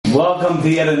Welcome to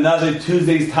yet another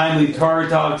Tuesday's Timely Torah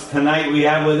Talks. Tonight we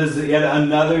have with us yet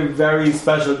another very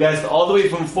special guest, all the way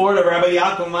from Florida, Rabbi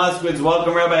Yaakov Moskowitz.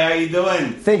 Welcome, Rabbi. How are you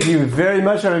doing? Thank you very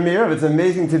much, Rabbi Meir. It's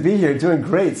amazing to be here. Doing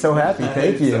great. So happy.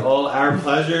 Thank you. It's all our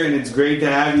pleasure, and it's great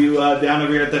to have you down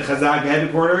over here at the Chazak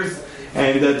headquarters.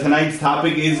 And tonight's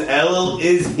topic is Elul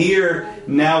is here.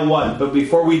 Now what? But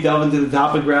before we delve into the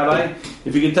topic, Rabbi,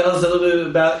 if you could tell us a little bit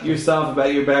about yourself,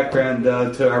 about your background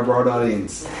to our broad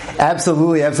audience.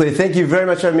 Absolutely. Thank you very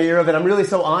much, Rabbi Meir. And I'm really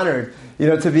so honored,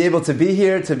 to be able to be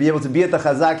here, to be able to be at the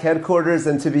Chazak headquarters,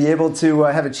 and to be able to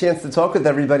have a chance to talk with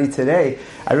everybody today.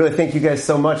 I really thank you guys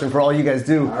so much, and for all you guys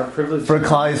do for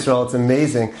Klal Yisrael. It's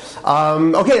amazing.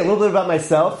 Okay, a little bit about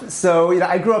myself. So,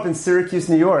 I grew up in Syracuse,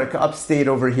 New York, upstate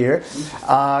over here.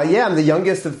 I'm the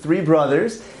youngest of three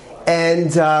brothers.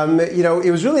 And,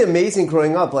 it was really amazing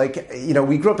growing up.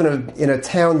 We grew up in a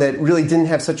town that really didn't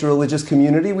have such a religious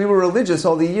community. We were religious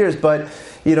all the years, but,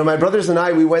 my brothers and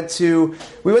I, we went to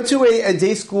a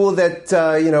day school that,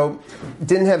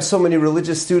 didn't have so many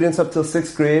religious students up till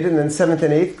 6th grade, and then 7th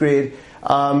and 8th grade,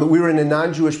 we were in a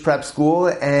non-Jewish prep school.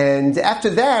 And after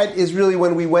that is really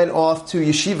when we went off to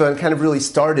yeshiva and kind of really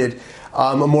started,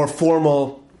 a more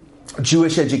formal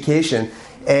Jewish education.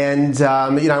 And,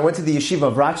 I went to the Yeshiva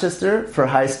of Rochester for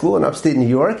high school in upstate New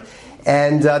York.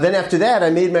 And then after that,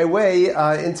 I made my way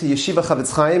into Yeshiva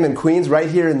Chavetz Chaim in Queens, right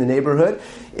here in the neighborhood.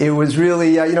 It was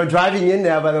really, driving in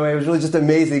now, by the way, it was really just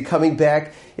amazing coming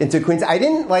back into Queens. I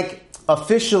didn't,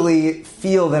 officially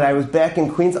feel that I was back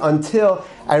in Queens until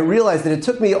I realized that it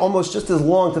took me almost just as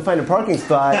long to find a parking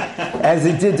spot as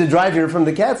it did to drive here from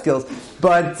the Catskills.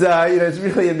 But, it's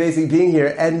really amazing being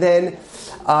here. And then...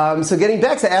 so getting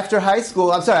back to after high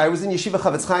school, I was in Yeshiva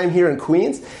Chavetz Chaim here in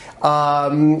Queens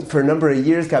for a number of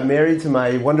years, got married to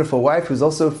my wonderful wife, who's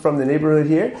also from the neighborhood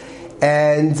here.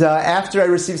 And after I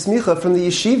received smicha from the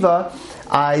yeshiva,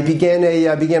 I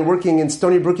began working in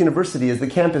Stony Brook University as the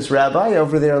campus rabbi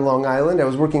over there on Long Island. I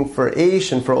was working for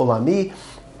Aish and for Olami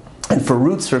and for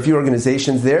Roots, for a few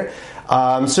organizations there.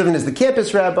 Serving as the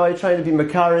campus rabbi, trying to be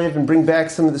makarev and bring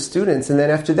back some of the students. And then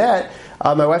after that,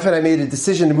 my wife and I made a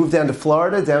decision to move down to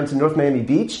Florida, down to North Miami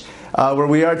Beach, where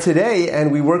we are today,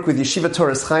 and we work with Yeshiva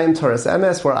Toras Chaim, Toras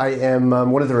MS, where I am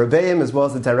one of the Rebbeim, as well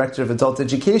as the Director of Adult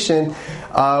Education,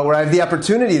 where I have the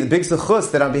opportunity, the big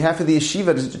zechus, that on behalf of the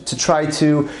Yeshiva to try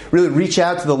to really reach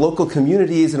out to the local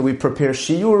communities, and we prepare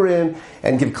shiurim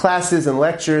and give classes and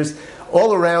lectures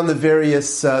all around the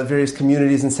various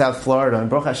communities in South Florida. And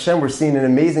Baruch Hashem, we're seeing an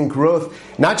amazing growth,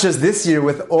 not just this year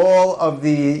with all of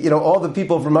the, all the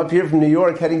people from up here from New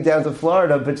York heading down to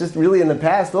Florida, but just really in the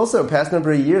past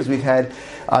number of years, we've had,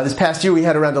 this past year we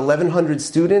had around 1,100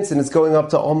 students, and it's going up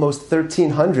to almost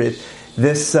 1,300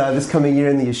 this coming year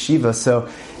in the yeshiva. So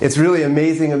it's really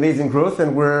amazing growth,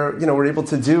 and we're able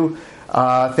to do,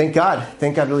 thank God,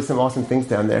 really some awesome things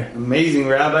down there. Amazing,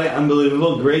 Rabbi.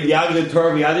 Unbelievable. Great. Yagid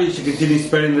Torah V'yadu. You should continue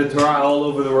spreading the Torah all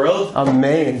over the world.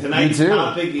 Amen. Tonight's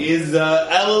topic is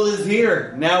Elul is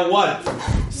here. Now what?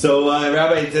 So,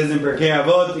 Rabbi, it says in Pirkei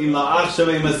Avot, Im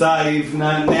la'achshav Masai, if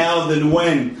not now, then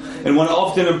when? And one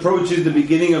often approaches the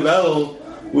beginning of Elul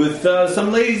with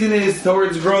some laziness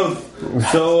towards growth.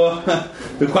 So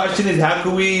the question is, how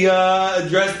can we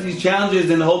address these challenges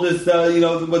and hold us,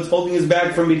 what's holding us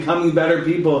back from becoming better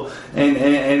people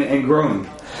and growing?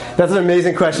 That's an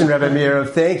amazing question, Rabbi Meir.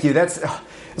 Thank you. It's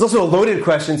also a loaded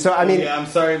question. So yeah, I'm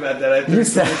sorry about that.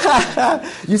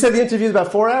 You said the interview is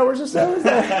about 4 hours or so? Is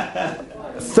that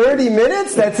 30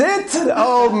 minutes? That's it?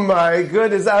 Oh my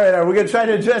goodness. All right, we're going to try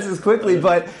to address this quickly,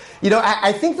 but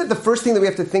I think that the first thing that we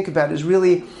have to think about is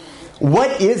really,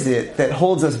 what is it that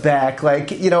holds us back? I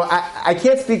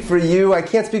can't speak for you, I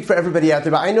can't speak for everybody out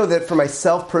there, but I know that for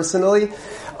myself personally,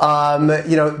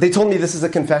 they told me this is a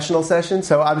confessional session,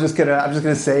 so I'm just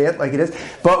gonna say it like it is.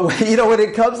 But when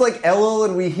it comes like Elul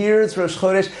and we hear it's Rosh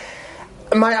Chodesh,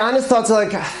 my honest thoughts are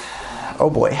like,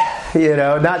 oh boy,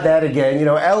 not that again.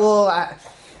 Elul,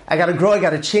 I gotta grow, I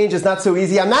gotta change, it's not so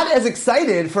easy. I'm not as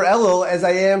excited for Elul as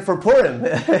I am for Purim.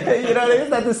 It's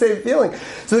not the same feeling.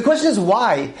 So the question is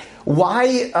why?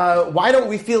 Why don't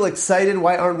we feel excited?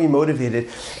 Why aren't we motivated?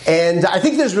 And I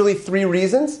think there's really three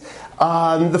reasons.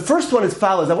 The first one is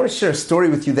follows. I want to share a story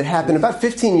with you that happened about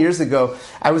 15 years ago.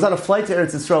 I was on a flight to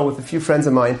Eretz Yisrael with a few friends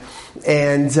of mine,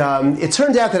 and it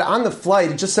turned out that on the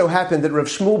flight, it just so happened that Rav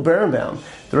Shmuel Berenbaum,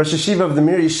 the Rosh Yeshiva of the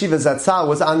Mir Yeshiva Zatzal,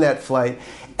 was on that flight.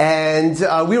 And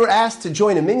we were asked to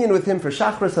join a minyan with him for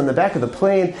Shachris on the back of the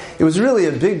plane. It was really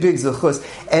a big zechus.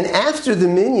 And after the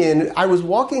minyan, I was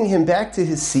walking him back to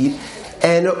his seat,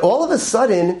 and all of a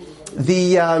sudden,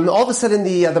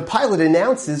 the pilot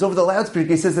announces over the loudspeaker.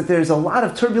 He says that there's a lot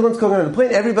of turbulence going on in the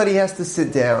plane. Everybody has to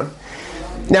sit down.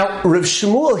 Now, Rav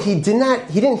Shmuel, he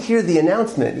didn't hear the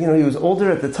announcement. He was older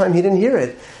at the time, he didn't hear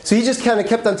it. So he just kind of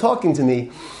kept on talking to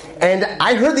me. And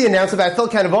I heard the announcement, I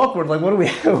felt kind of awkward, like, what do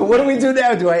we do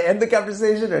now? Do I end the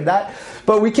conversation or not?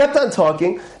 But we kept on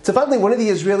talking. So finally, one of the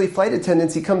Israeli flight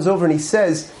attendants, he comes over and he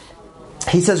says,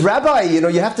 Rabbi,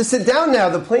 you have to sit down now.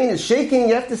 The plane is shaking,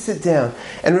 you have to sit down.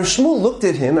 And Rav Shmuel looked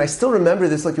at him, and I still remember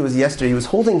this like it was yesterday. He was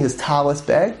holding his talis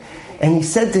bag, and he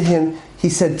said to him,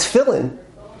 tefillin.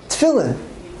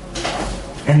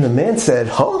 And the man said,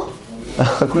 huh?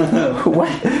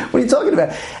 What are you talking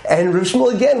about? And Rav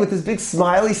Shmuel again, with his big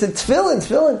smile, he said, tefillin.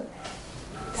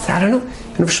 He said, I don't know.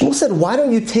 And Rav Shmuel said, why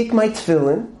don't you take my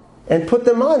tefillin and put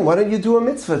them on? Why don't you do a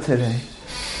mitzvah today?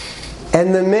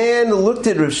 And the man looked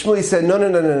at Rav Shmuel, he said,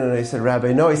 no. He said,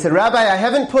 Rabbi, no. He said, Rabbi, I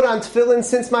haven't put on tefillin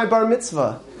since my bar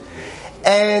mitzvah.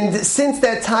 And since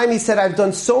that time, he said, I've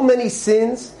done so many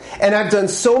sins, and I've done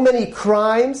so many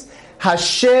crimes,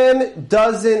 Hashem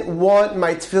doesn't want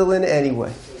my tefillin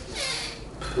anyway.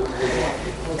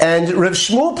 And Rav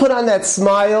Shmuel put on that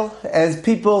smile, as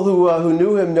people who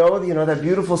knew him know, that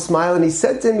beautiful smile, and he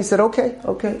said to him,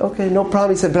 okay, no problem.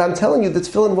 He said, but I'm telling you, the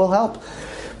tefillin will help.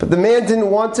 But the man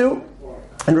didn't want to,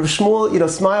 and Rav Shmuel,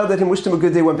 smiled at him, wished him a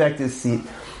good day, went back to his seat.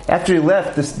 After he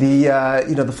left,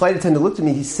 the flight attendant looked at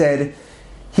me, he said,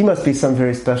 he must be some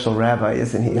very special rabbi,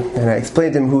 isn't he? And I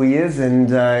explained to him who he is,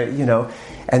 and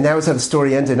and that was how the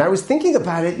story ended. And I was thinking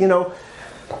about it,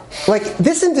 like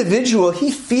this individual, he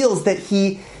feels that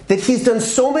he's done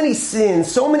so many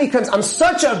sins, so many crimes. I'm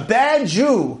such a bad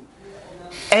Jew,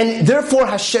 and therefore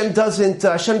Hashem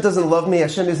doesn't love me.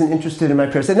 Hashem isn't interested in my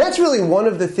prayers. And that's really one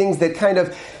of the things that kind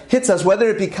of hits us, whether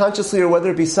it be consciously or whether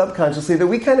it be subconsciously, that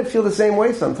we kind of feel the same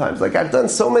way sometimes. Like, I've done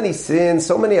so many sins,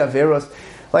 so many averos.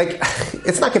 Like,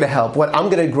 it's not going to help. What? I'm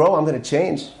going to grow, I'm going to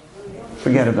change.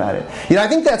 Forget about it. I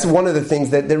think that's one of the things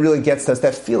that really gets us,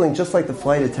 that feeling just like the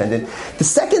flight attendant. The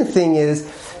second thing is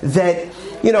that,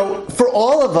 for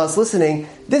all of us listening,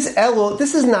 this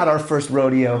is not our first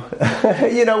rodeo.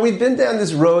 We've been down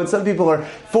this road. Some people are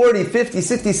 40, 50,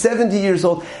 60, 70 years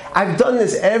old. I've done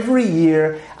this every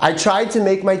year. I tried to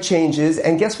make my changes,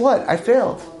 and guess what? I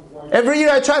failed. Every year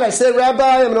I tried. I said,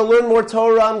 Rabbi, I'm going to learn more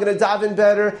Torah, I'm going to daven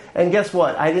better, and guess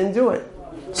what? I didn't do it.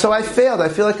 So I failed. I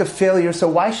feel like a failure, so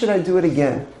why should I do it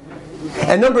again?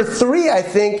 And number 3, I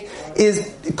think,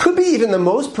 could be even the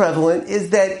most prevalent,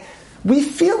 is that we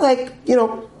feel like,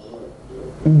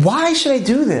 why should I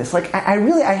do this? Like, I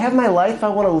have my life I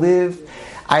want to live.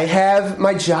 I have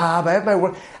my job. I have my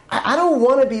work. I don't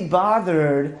want to be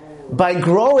bothered by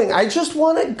growing. I just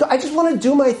want to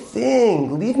do my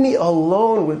thing. Leave me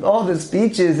alone with all the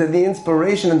speeches and the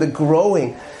inspiration and the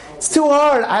growing. It's too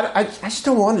hard. I just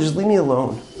don't want to. Just leave me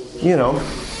alone.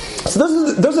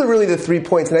 So those are really the 3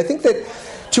 points. And I think that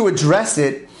to address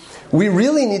it, we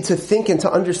really need to think and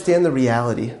to understand the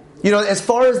reality. As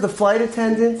far as the flight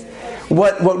attendant,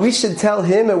 what we should tell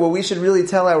him and what we should really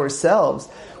tell ourselves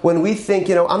when we think,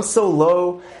 I'm so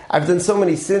low, I've done so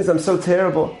many sins, I'm so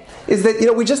terrible, is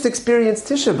that, we just experienced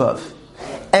Tisha B'Av.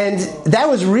 And that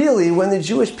was really when the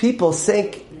Jewish people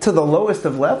sank to the lowest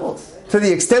of levels, to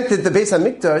the extent that the Beis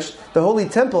HaMikdash, the Holy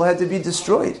Temple, had to be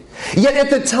destroyed. Yet at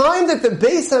the time that the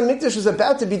Beis HaMikdash was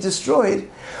about to be destroyed,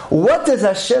 what does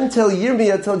Hashem tell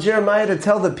Yirmiyah, tell Jeremiah to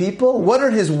tell the people? What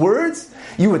are his words?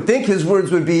 You would think his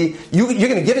words would be, you're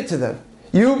going to give it to them.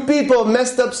 You people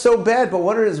messed up so bad, but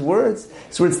what are his words?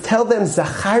 His words tell them,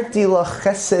 Zacharti la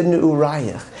chesed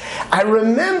ne'urayach. I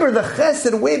remember the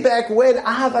chesed way back when,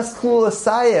 Ahavas klul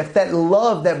asayach, that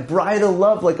love, that bridal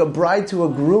love, like a bride to a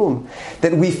groom,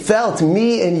 that we felt,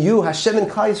 me and you, Hashem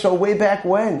and Klal Yisrael, way back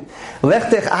when.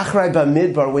 Lechtech achrei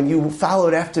bamidbar, when you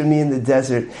followed after me in the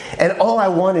desert. And all I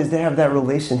want is to have that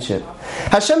relationship.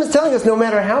 Hashem is telling us, no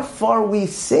matter how far we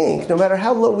sink, no matter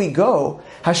how low we go,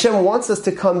 Hashem wants us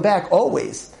to come back always.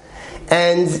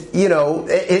 And,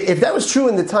 if that was true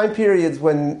in the time periods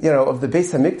when, of the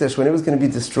Beis HaMikdash, when it was going to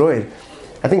be destroyed,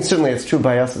 I think certainly it's true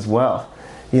by us as well.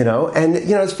 And,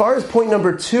 as far as point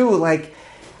number 2, like,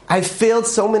 I've failed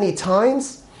so many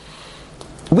times,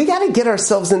 we got to get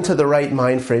ourselves into the right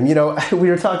mind frame. We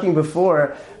were talking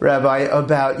before, Rabbi,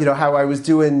 about, how I was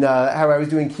doing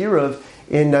Kiruv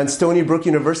in Stony Brook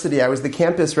University. I was the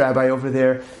campus rabbi over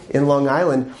there in Long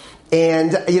Island.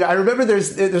 And, I remember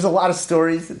there's a lot of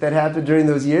stories that happened during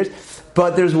those years,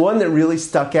 but there's one that really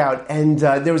stuck out. And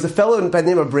there was a fellow by the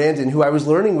name of Brandon who I was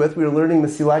learning with. We were learning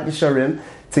Mesilat Yesharim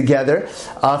together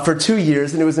for 2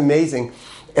 years, and it was amazing.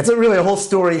 It's really a whole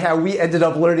story how we ended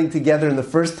up learning together in the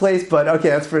first place, but okay,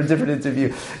 that's for a different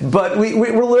interview. But we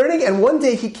were learning, and one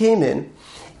day he came in,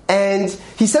 and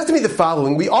he said to me the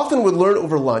following: we often would learn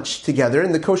over lunch together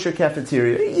in the kosher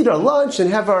cafeteria, eat our lunch and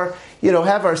have our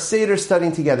have our Seder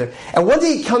studying together. And one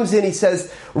day he comes in, he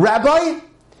says, Rabbi,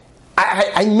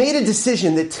 I made a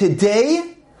decision that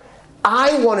today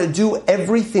I want to do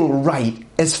everything right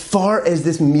as far as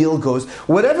this meal goes.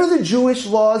 Whatever the Jewish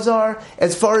laws are,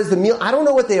 as far as the meal, I don't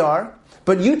know what they are,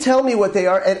 but you tell me what they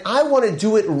are, and I want to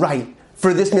do it right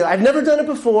for this meal. I've never done it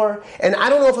before, and I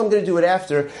don't know if I'm going to do it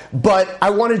after, but I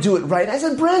want to do it right. I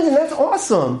said, Brandon, that's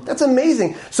awesome. That's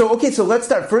amazing. So let's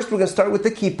start. First, we're going to start with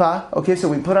the kippah. Okay, so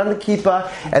we put on the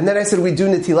kippah, and then I said we do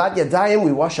netilat yadayim,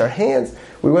 we wash our hands.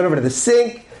 We went over to the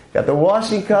sink, got the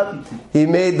washing cup. He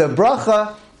made the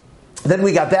bracha. Then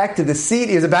we got back to the seat.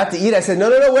 He was about to eat. I said, no,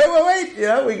 wait.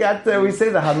 We say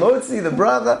the hamotzi, the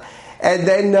bracha. And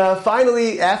then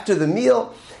finally, after the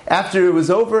meal, after it was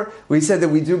over, we said that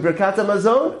we do Birkat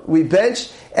HaMazon, we bench,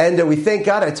 and we thank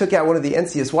God. I took out one of the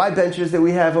NCSY benches that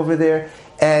we have over there,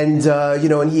 and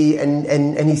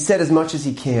and he said as much as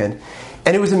he can.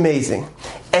 And it was amazing.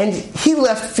 And he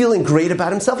left feeling great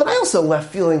about himself, and I also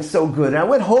left feeling so good. And I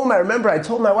went home, I remember I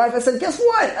told my wife, I said, guess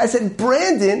what? I said,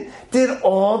 Brandon did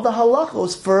all the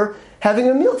halachos for having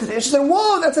a meal today. And she said,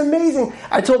 whoa, that's amazing.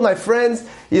 I told my friends,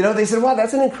 they said, wow,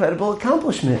 that's an incredible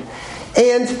accomplishment.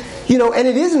 And, and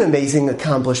it is an amazing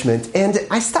accomplishment. And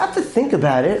I stopped to think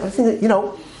about it. I was thinking,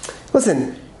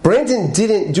 listen, Brandon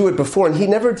didn't do it before, and he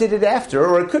never did it after,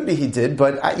 or it could be he did,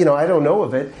 but I don't know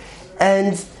of it.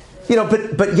 And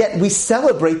but yet we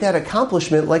celebrate that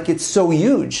accomplishment like it's so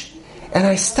huge. And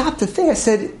I stopped to think, I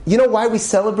said, you know why we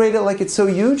celebrate it like it's so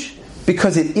huge?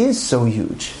 Because it is so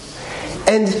huge.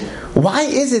 And why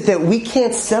is it that we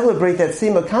can't celebrate that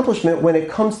same accomplishment when it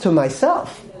comes to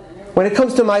myself? When it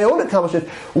comes to my own accomplishment?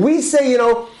 We say,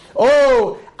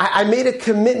 I made a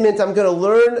commitment, I'm going to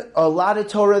learn a lot of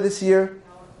Torah this year.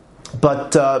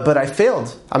 But I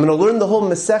failed. I'm going to learn the whole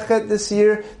Masechet this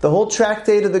year, the whole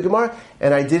tractate of the Gemara,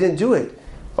 and I didn't do it.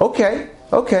 Okay.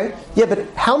 Yeah, but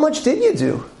how much did you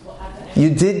do? You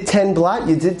did 10 blot?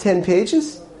 You did 10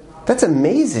 pages? That's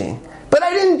amazing. But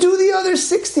I didn't do the other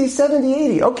 60, 70,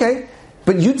 80. Okay.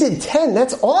 But you did 10.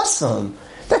 That's awesome.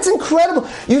 That's incredible.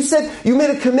 You said, you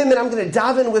made a commitment, I'm going to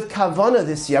daven with Kavana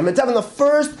this year. I'm going to daven the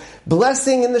first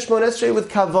blessing in the Shmoneh Esrei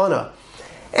with Kavana.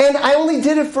 And I only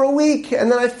did it for a week, and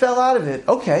then I fell out of it.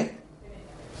 Okay.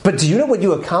 But do you know what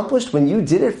you accomplished when you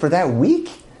did it for that week?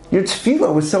 Your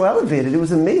tefillah was so elevated. It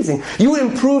was amazing. You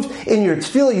improved in your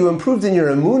tefillah. You improved in your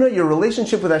emunah. Your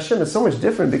relationship with Hashem is so much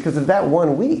different because of that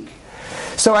 1 week.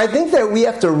 So I think that we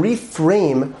have to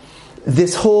reframe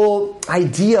this whole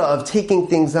idea of taking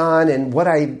things on and what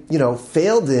I,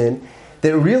 failed in,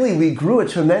 that really we grew a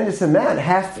tremendous amount.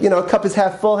 A cup is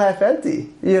half full, half empty.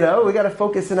 We got to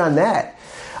focus in on that.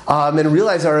 And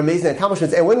realize our amazing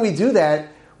accomplishments. And when we do that,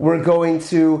 we're going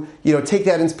to, take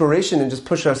that inspiration and just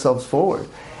push ourselves forward.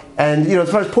 And, as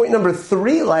far as point number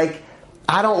 3, I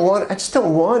just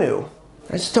don't want to.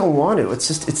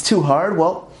 It's too hard.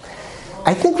 Well,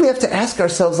 I think we have to ask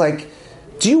ourselves,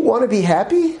 do you want to be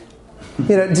happy?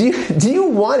 Do you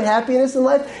want happiness in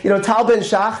life? Tal Ben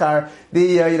Shachar,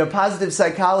 the positive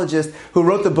psychologist who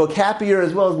wrote the book Happier,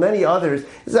 as well as many others,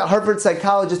 is a Harvard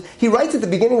psychologist. He writes at the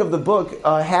beginning of the book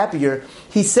Happier.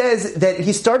 He says that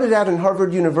he started out in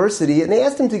Harvard University, and they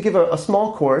asked him to give a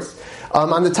small course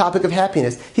on the topic of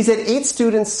happiness. He said 8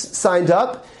 students signed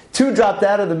up, 2 dropped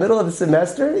out in the middle of the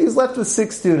semester. He was left with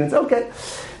 6 students. Okay.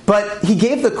 But he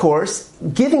gave the course,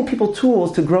 giving people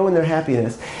tools to grow in their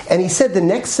happiness. And he said the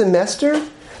next semester,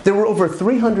 there were over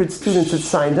 300 students that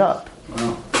signed up.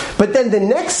 Wow. But then the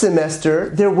next semester,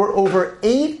 there were over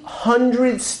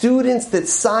 800 students that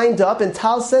signed up. And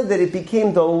Tal said that it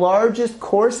became the largest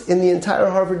course in the entire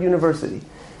Harvard University.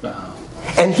 Wow.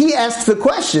 And he asks the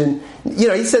question,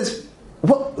 he says,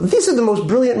 well, these are the most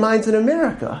brilliant minds in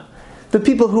America. The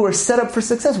people who are set up for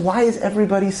success. Why is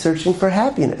everybody searching for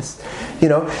happiness?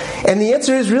 And the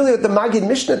answer is really what the Maggid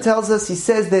Mishnah tells us. He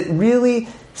says that really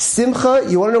simcha,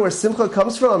 you want to know where simcha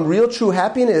comes from? Real true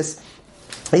happiness.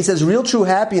 He says real true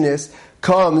happiness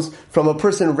comes from a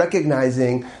person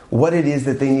recognizing what it is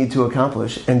that they need to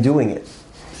accomplish and doing it.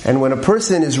 And when a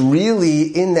person is really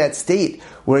in that state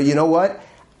where,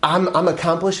 I'm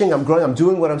accomplishing, I'm growing, I'm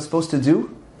doing what I'm supposed to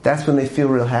do, that's when they feel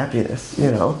real happiness,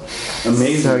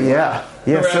 Amazing. So yeah.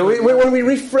 So when we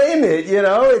reframe it,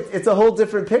 it's a whole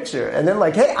different picture. And then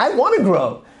hey, I want to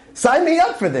grow. Sign me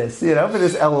up for this, for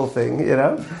this Elul thing, Rabbi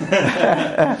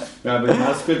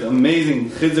Maskut,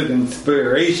 amazing chizuk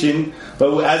inspiration.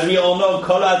 But as we all know,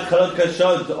 kolat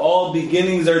kashot, all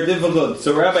beginnings are difficult.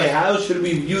 So Rabbi, how should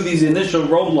we view these initial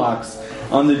roadblocks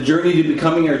on the journey to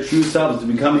becoming our true selves, to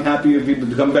becoming happier people,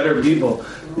 to become better people?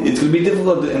 It's going to be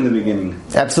difficult in the beginning.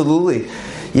 Absolutely.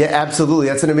 Yeah, absolutely.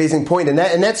 That's an amazing point. And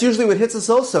that's usually what hits us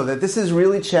also, that this is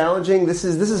really challenging, this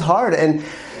is hard. And,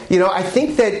 I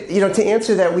think that, to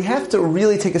answer that, we have to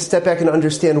really take a step back and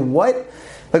understand what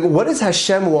does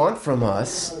Hashem want from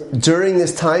us during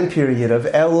this time period of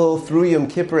Elul, through Yom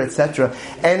Kippur, etc.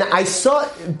 And I saw,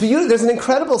 there's an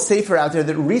incredible sefer out there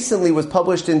that recently was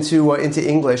published into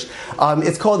English.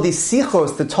 It's called the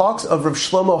Sichos, the Talks of Rav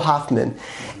Shlomo Hoffman.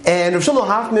 And Rav Shlomo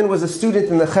Hoffman was a student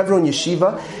in the Hebron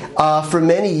Yeshiva for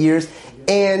many years.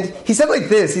 And he said like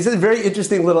this, he said a very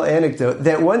interesting little anecdote,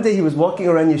 that one day he was walking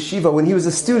around Yeshiva when he was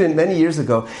a student many years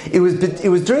ago. It was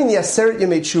during the Aseret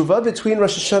Yemei Tshuva, between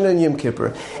Rosh Hashanah and Yom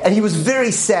Kippur. And he was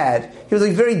very sad. He was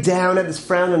very down, had this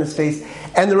frown on his face.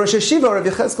 And the Rosh Hashiva, Rabbi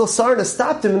Yechezkel Sarna,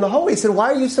 stopped him in the hallway. He said,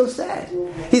 "Why are you so sad?"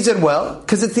 He said, "Well,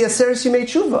 because it's the Aseret Yemei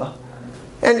Tshuva."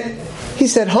 And he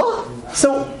said, "Huh?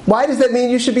 So why does that mean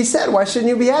you should be sad? Why shouldn't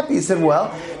you be happy?" He said,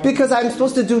 "Well, because I'm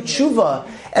supposed to do tshuva.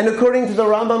 And according to the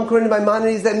Rambam, according to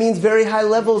Maimonides, that means very high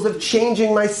levels of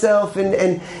changing myself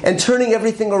and turning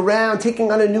everything around,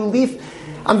 taking on a new leaf.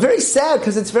 I'm very sad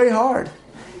because it's very hard."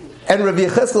 And Rabbi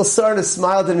Yechezkel Sarna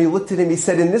smiled and he looked at him. He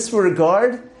said, "In this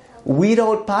regard, we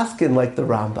don't paskin like the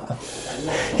Rambam."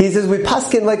 He says, we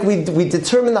paskin like we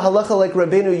determine the halacha like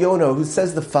Rabbeinu Yono, who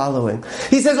says the following.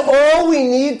 He says, all we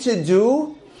need to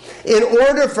do in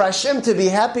order for Hashem to be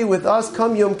happy with us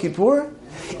come Yom Kippur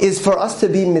is for us to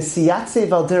be Mesiyatze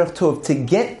Val Derech Tov, to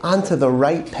get onto the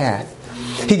right path.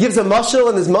 He gives a mashal,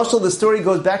 and this mashal, the story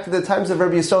goes back to the times of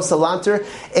Rabbi Yisrael Salanter.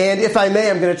 And if I may,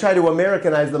 I'm going to try to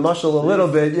Americanize the mashal a little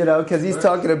bit, because he's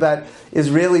talking about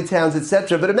Israeli towns,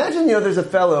 etc. But imagine, there's a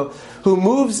fellow who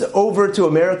moves over to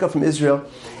America from Israel,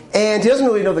 and he doesn't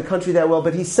really know the country that well,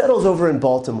 but he settles over in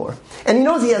Baltimore. And he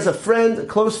knows he has a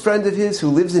close friend of his who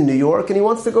lives in New York, and he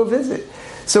wants to go visit.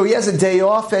 So he has a day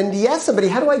off, and he asks somebody,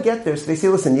 "How do I get there?" So they say,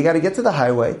 "Listen, you got to get to the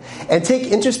highway and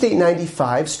take Interstate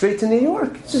 95 straight to New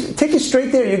York. Just take it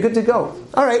straight there, you're good to go."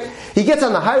 All right. He gets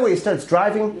on the highway, he starts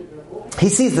driving. He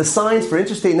sees the signs for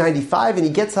Interstate 95, and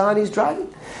he gets on, he's driving.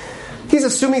 He's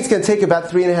assuming it's going to take about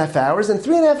 3.5 hours, and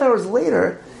 3.5 hours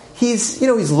later, he's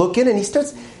looking, and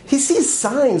he sees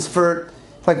signs for,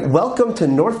 "Welcome to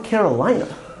North Carolina."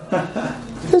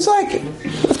 It's like,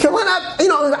 North Carolina,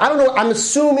 I don't know, I'm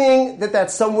assuming that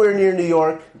that's somewhere near New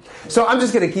York. So I'm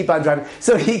just going to keep on driving.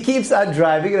 So he keeps on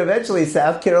driving, and eventually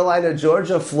South Carolina,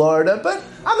 Georgia, Florida. But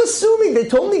I'm assuming they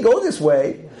told me go this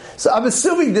way. So I'm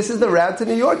assuming this is the route to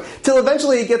New York. Till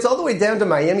eventually he gets all the way down to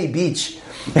Miami Beach.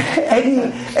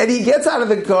 and he gets out of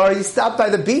the car, he's stopped by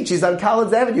the beach, he's on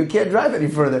Collins Avenue, can't drive any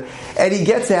further. And he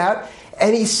gets out,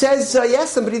 and he says, he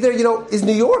asked somebody there, is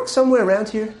New York somewhere around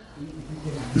here?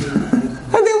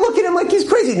 And they look at him like he's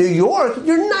crazy. New York?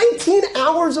 You're 19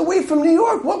 hours away from New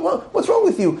York. What's wrong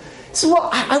with you? He says, "Well,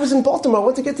 I was in Baltimore. I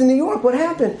want to get to New York. What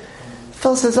happened?" The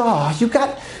fellow says,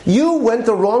 you went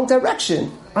the wrong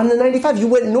direction. On the 95, you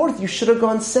went north. You should have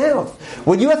gone south.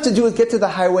 What you have to do is get to the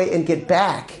highway and get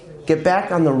back. Get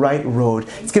back on the right road.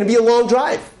 It's going to be a long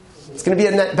drive. It's going to be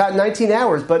about 19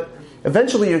 hours, but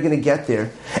eventually you're going to get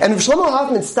there. And Shlomo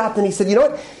Hoffman stopped and he said, "You know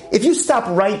what? If you stop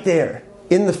right there,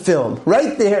 in the film,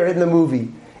 right there in the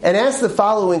movie, and ask the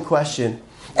following question: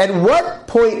 at what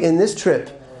point in this trip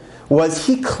was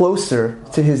he closer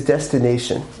to his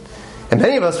destination?" And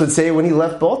many of us would say when he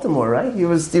left Baltimore, right? He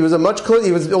was a much closer.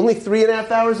 He was only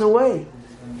 3.5 hours away.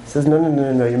 He says, No,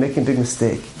 you're making a big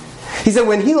mistake. He said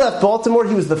when he left Baltimore,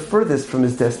 he was the furthest from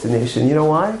his destination. You know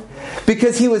why?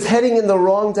 Because he was heading in the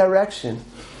wrong direction.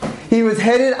 He was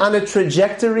headed on a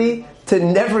trajectory to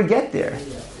never get there.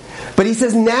 But he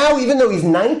says now, even though he's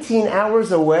 19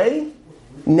 hours away,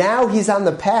 now he's on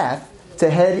the path to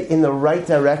head in the right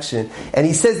direction. And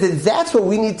he says that that's what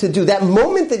we need to do. That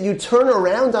moment that you turn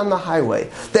around on the highway,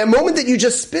 that moment that you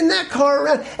just spin that car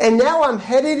around, and now I'm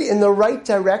headed in the right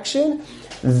direction,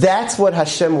 that's what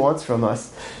Hashem wants from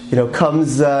us.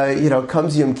 Comes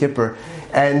Yom Kippur.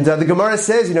 And the Gemara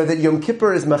says, that Yom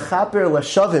Kippur is mechaper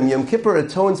lashavim. Yom Kippur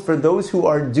atones for those who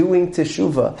are doing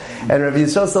teshuvah. And Rabbi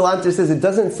Yisrael Salanter says it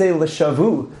doesn't say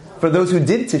lashavu, for those who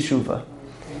did teshuvah.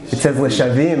 It says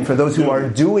lashavim, for those who are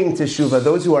doing teshuvah,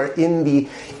 those who are in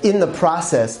the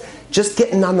process, just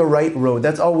getting on the right road.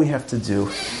 That's all we have to do.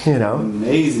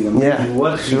 Amazing. Yeah,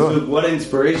 what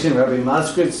inspiration, Rabbi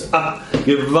Maskritz.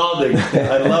 Gewaldig.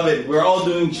 I love it. We're all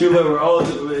doing teshuvah. We're all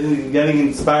getting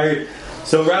inspired.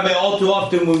 So, Rabbi, all too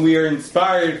often when we are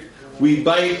inspired, we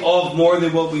bite off more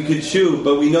than what we could chew.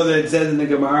 But we know that it says in the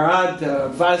Gemara,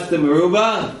 "Fasta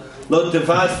meruba, lo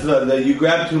tefasta," that you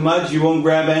grab too much, you won't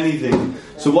grab anything.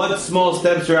 So, what small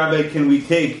steps, Rabbi, can we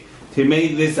take to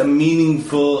make this a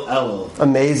meaningful Elul.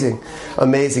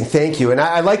 Amazing. Thank you. And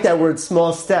I like that word,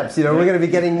 small steps. We're going to be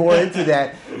getting more into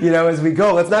that, as we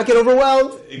go. Let's not get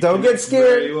overwhelmed. Don't get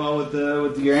scared. Very well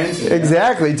with your answer.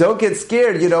 Exactly. Don't get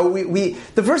scared.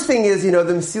 The first thing is, the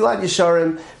Mesilat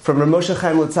Yesharim from Rav Moshe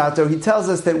Chaim Luzzatto, he tells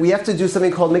us that we have to do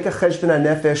something called Mikach Cheshbon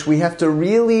HaNefesh. We have to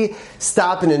really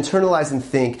stop and internalize and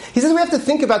think. He says we have to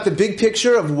think about the big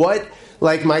picture of what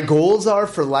my goals are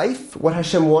for life, what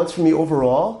Hashem wants from me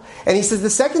overall. And he says the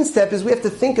second step is we have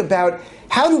to think about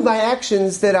how do my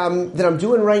actions that I'm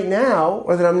doing right now,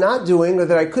 or that I'm not doing, or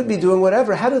that I could be doing,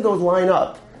 whatever, how do those line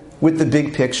up with the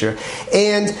big picture?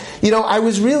 And, I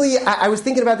was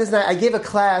thinking about this, and I gave a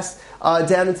class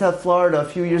down in South Florida a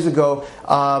few years ago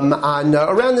on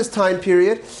around this time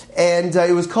period, and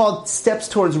it was called Steps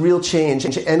Towards Real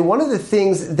Change. And one of the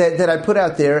things that I put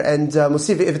out there, and we'll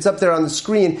see if it's up there on the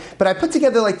screen, but I put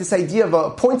together this idea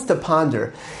of points to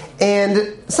ponder.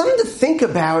 And something to think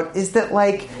about is that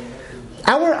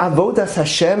our avodas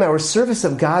Hashem, our service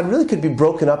of God, really could be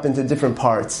broken up into different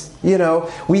parts. We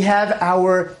have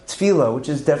our tefillah, which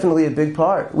is definitely a big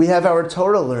part. We have our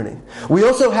Torah learning. We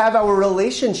also have our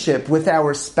relationship with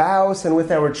our spouse and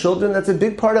with our children. That's a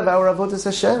big part of our avodas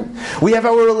Hashem. We have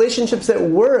our relationships at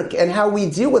work and how we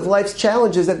deal with life's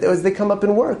challenges as they come up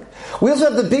in work. We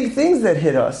also have the big things that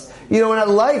hit us. In our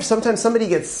life, sometimes somebody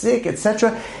gets sick,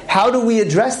 etc. How do we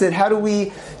address it? How do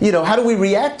we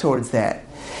react towards that?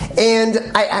 And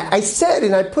I said,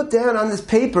 and I put down on this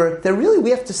paper, that really we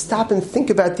have to stop and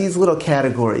think about these little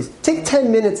categories. Take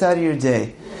 10 minutes out of your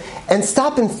day and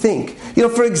stop and think.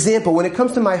 For example, when it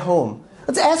comes to my home,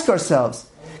 let's ask ourselves,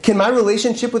 can my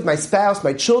relationship with my spouse,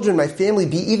 my children, my family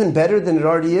be even better than it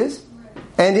already is?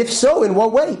 And if so, in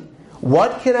what way?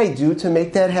 What can I do to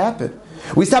make that happen?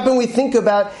 We stop and we think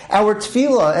about our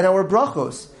tefillah and our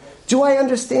brachos. Do I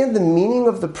understand the meaning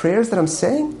of the prayers that I'm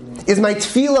saying? Is my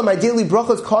tefillah, my daily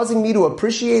brachos, causing me to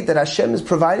appreciate that Hashem is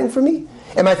providing for me?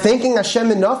 Am I thanking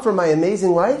Hashem enough for my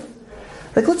amazing life?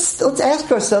 Let's ask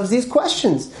ourselves these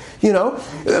questions.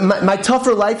 My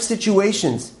tougher life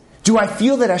situations. Do I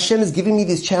feel that Hashem is giving me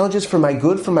these challenges for my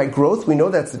good, for my growth? We know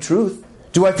that's the truth.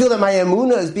 Do I feel that my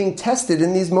emunah is being tested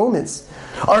in these moments?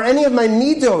 Are any of my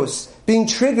midos being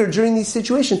triggered during these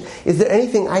situations? Is there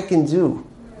anything I can do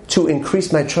to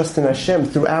increase my trust in Hashem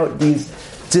throughout these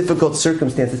difficult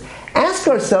circumstances? Ask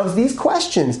ourselves these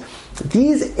questions.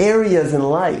 These areas in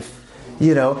life,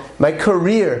 my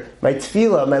career, my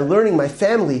tefillah, my learning, my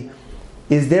family,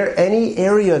 is there any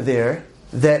area there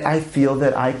that I feel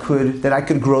that I could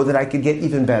grow, that I could get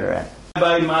even better at?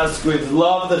 Rabbi Moskowitz,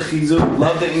 love the chizuk,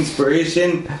 love the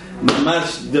inspiration. The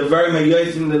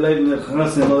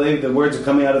words are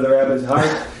coming out of the Rabbi's heart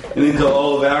and into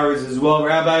all of ours as well.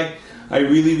 Rabbi, I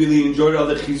really, really enjoyed all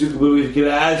the chizuk, but we could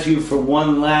ask you for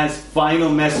one last final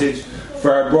message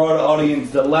for our broad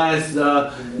audience, the last,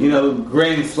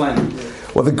 Grand Slam.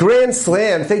 Well, the Grand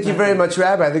Slam, thank you very much,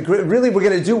 Rabbi. Really, we're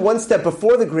going to do one step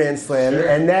before the Grand Slam, sure.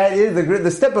 And that is,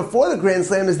 the step before the Grand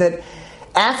Slam is that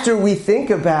after we think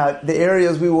about the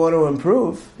areas we want to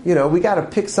improve, we got to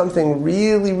pick something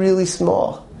really, really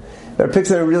small. Pick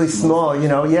something really small,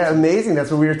 amazing. That's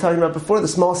what we were talking about before, the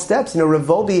small steps. Rav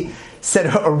Wolbe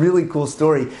said a really cool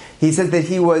story. He said that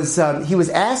he was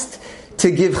asked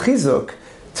to give chizuk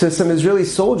to some Israeli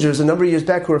soldiers a number of years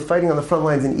back who were fighting on the front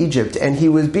lines in Egypt, and he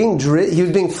was being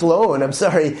flown on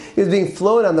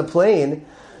the plane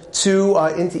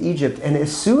into Egypt. And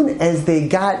as soon as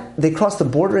they crossed the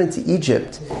border into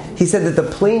Egypt, he said that the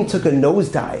plane took a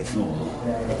nosedive,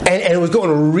 and it was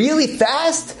going really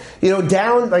fast,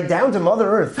 down to Mother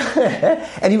Earth.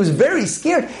 And he was very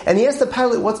scared. And he asked the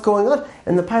pilot, "What's going on?"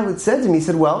 And the pilot said to me,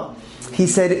 he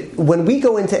said, when we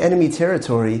go into enemy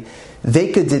territory,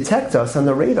 they could detect us on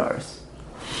the radars.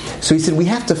 So he said, we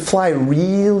have to fly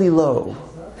really low.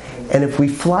 And if we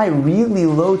fly really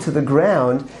low to the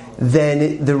ground,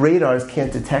 then the radars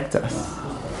can't detect us.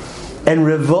 And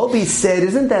Rav Wolbe said,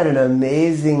 isn't that an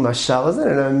amazing mashal? Isn't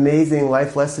it an amazing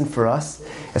life lesson for us?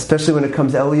 Especially when it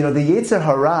comes to the Yetzer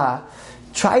Hara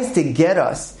tries to get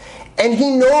us. And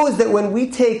he knows that when we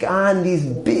take on these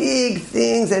big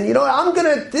things, and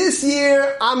this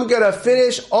year, I'm going to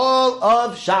finish all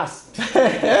of Shas.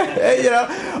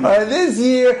 Or this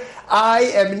year, I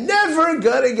am never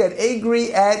going to get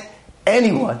angry at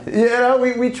anyone.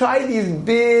 We try these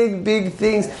big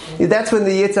things. That's when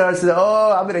the Yetzer Hara says,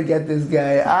 I'm going to get this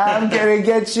guy. I'm going to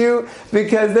get you.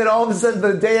 Because then all of a sudden,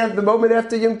 the moment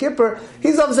after Yom Kippur,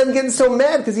 he's all of a sudden getting so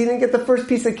mad because he didn't get the first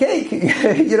piece of cake,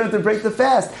 to break the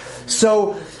fast.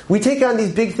 So we take on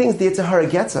these big things, the Yetzer Hara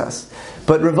gets us.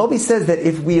 But Rav Wolbe says that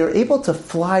if we are able to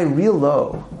fly real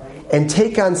low and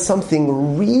take on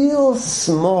something real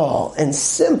small and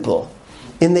simple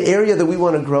in the area that we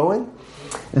want to grow in,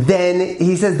 then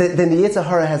he says that then the Yetzer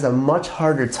Hara has a much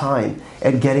harder time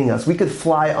at getting us. We could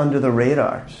fly under the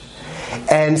radar.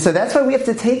 And so that's why we have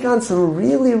to take on some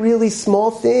really, really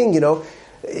small thing,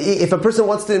 If a person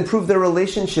wants to improve their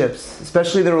relationships,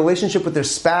 especially their relationship with their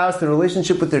spouse, their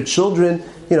relationship with their children,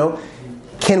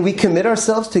 can we commit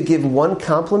ourselves to give one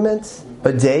compliment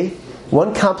a day?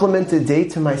 One compliment a day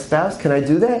to my spouse? Can I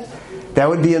do that? That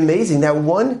would be amazing. That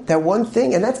one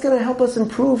thing, and that's going to help us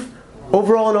improve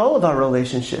overall in all of our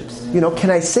relationships. Can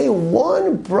I say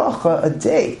one bracha a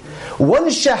day? One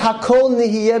shehakol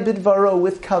nihiyeh bidvaro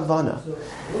with kavana.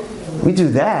 We do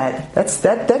that.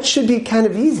 That should be kind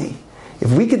of easy.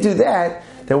 If we could do that,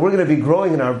 then we're going to be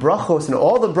growing in our brachos and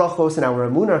all the brachos and our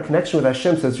emunah, our connection with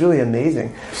Hashem. So it's really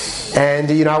amazing.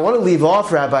 And I want to leave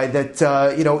off, Rabbi, that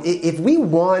if we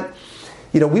want,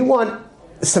 we want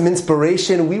some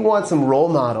inspiration, we want some role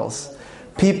models,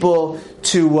 people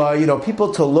to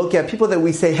look at, people that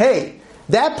we say, hey,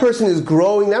 that person is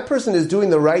growing, that person is doing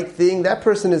the right thing, that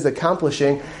person is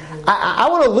accomplishing. I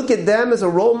want to look at them as a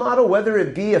role model, whether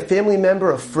it be a family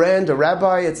member, a friend, a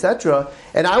rabbi, etc.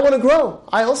 And I want to grow.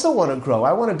 I also want to grow.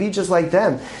 I want to be just like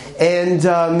them. And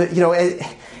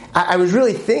I was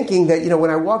really thinking that when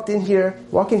I walked in here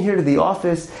to the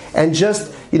office, and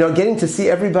just getting to see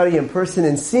everybody in person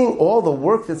and seeing all the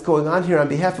work that's going on here on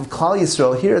behalf of Klal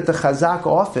Yisrael here at the Chazak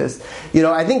office,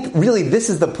 I think really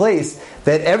this is the place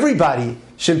that everybody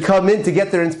should come in to get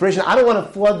their inspiration. I don't want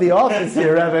to flood the office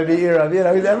here, Rabbi Meir.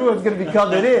 Everyone's going to be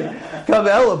coming in,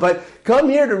 but come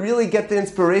here to really get the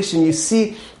inspiration. You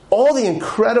see all the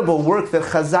incredible work that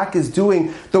Chazak is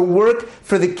doing, the work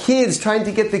for the kids, trying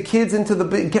to get the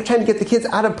kids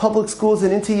out of public schools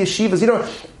and into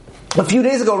yeshivas. A few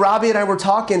days ago, Rabbi and I were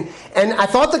talking, and I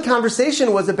thought the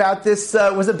conversation was about this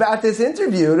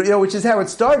interview, which is how it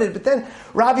started. But then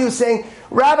Rabbi was saying,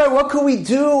 Rabbi, what could we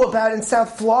do about in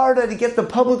South Florida to get the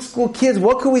public school kids?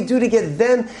 What could we do to get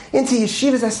them into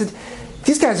yeshivas? I said,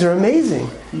 these guys are amazing.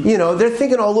 They're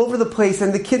thinking all over the place,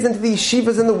 and the kids into the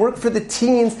yeshivas and the work for the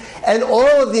teens, and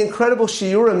all of the incredible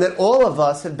shiurim that all of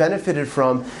us have benefited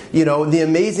from. The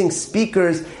amazing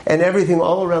speakers and everything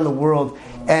all around the world.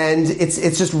 And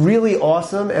it's just really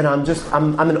awesome, and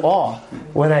I'm in awe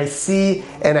when I see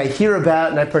and I hear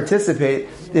about and I participate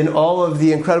in all of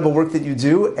the incredible work that you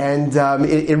do, and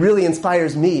it really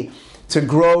inspires me to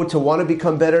grow, to want to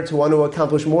become better, to want to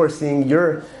accomplish more. Seeing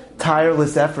your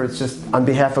tireless efforts just on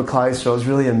behalf of Klal Yisrael is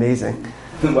really amazing.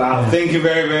 Wow, thank you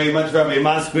very, very much, Rabbi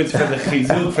Moskowitz, for the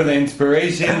chizuk, for the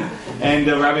inspiration. And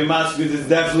Rabbi Moskowitz is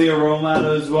definitely a role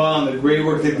model as well, and the great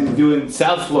work that you do in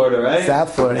South Florida, right?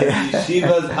 South Florida, yeah.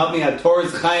 Yeshivas, help me out,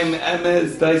 Torres Chaim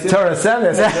Emes, did I say? Torres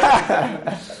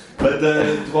Emes. But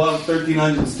the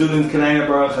 1,300 students, Kanayna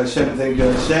Baruch Hashem, thank you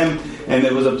Hashem. And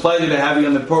it was a pleasure to have you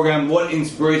on the program. What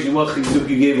inspiration, what chizuk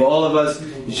you gave all of us.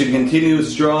 You should continue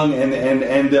strong, and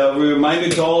we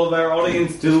reminded to all of our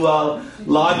audience to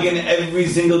log in every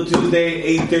single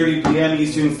Tuesday, 8:30 p.m.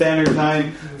 Eastern Standard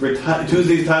Time for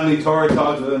Tuesday's Timely Torah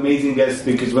Talks with amazing guest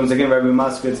speakers. Once again, Rabbi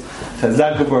Moskowitz,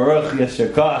 Chazak Baruch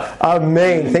Yashar Koach.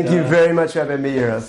 Amen. Thank you very much, Rabbi Meir.